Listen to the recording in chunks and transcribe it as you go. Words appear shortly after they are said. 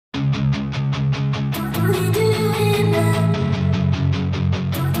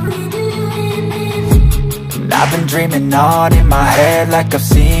I've been dreaming on in my head like I've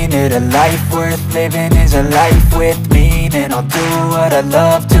seen it. A life worth living is a life with meaning. I'll do what I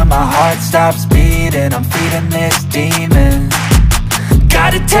love till my heart stops beating. I'm feeding this demon.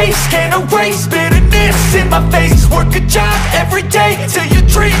 Got a taste, can't erase bitterness in my face. Work a job every day till your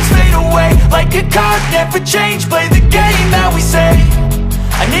dreams fade away. Like a card, never change, play the game that we say.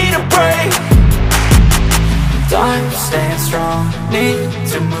 I need a break. I'm staying strong, need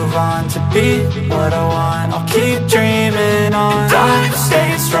to move on to be what I want. I'll keep dreaming on. I'm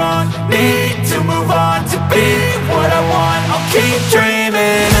staying strong, need to move on to be what I want. I'll keep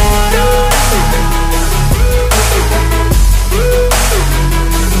dreaming on.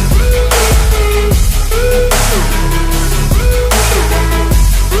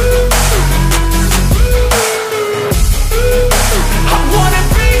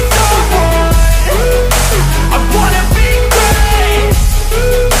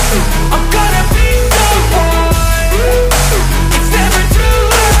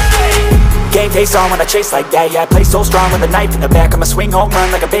 Face on when I chase like that. Yeah, I play so strong with a knife in the back. I'ma swing home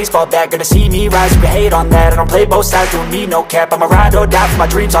run like a baseball bat. Gonna see me rise, you can hate on that. I don't play both sides, doing me no cap. I'ma ride or die for my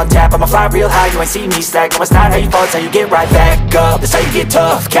dreams on tap. I'ma fly real high, you ain't see me slack. No, it's not how you fall, it's how you get right back up. That's how you get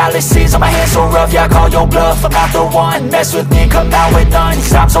tough. Calluses on my hands so rough, yeah, I call your bluff. I'm not the one, mess with me, come out with none.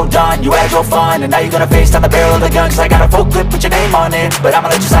 Cause I'm so done, you had your fun. And now you're gonna face down the barrel of the gun. Cause I got a full clip, put your name on it. But I'ma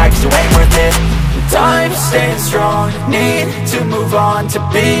let you slide cause you ain't worth it. I'm staying strong, need to move on to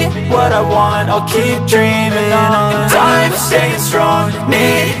be what I want. I'll keep dreaming on. I'm staying strong,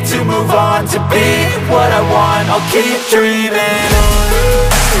 need to move on to be what I want. I'll keep dreaming on.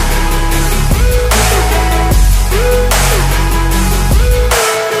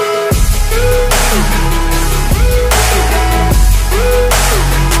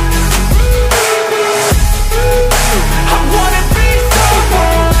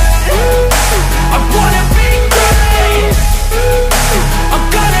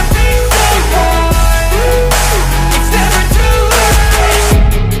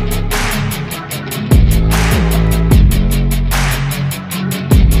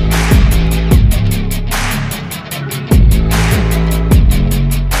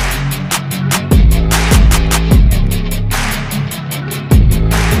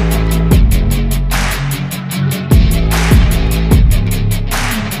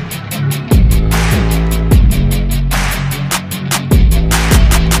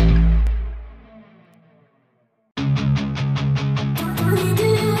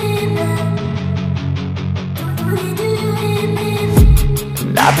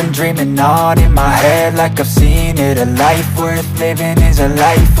 I've been dreaming on in my head like I've seen it. A life worth living is a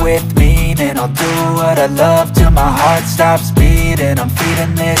life with meaning. I'll do what I love till my heart stops beating. I'm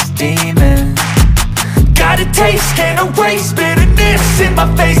feeding this demon. Got a taste, can't erase bitterness in my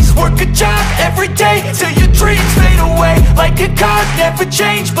face. Work a job every day till your dreams fade away. Like a card, never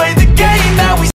change, play the game that we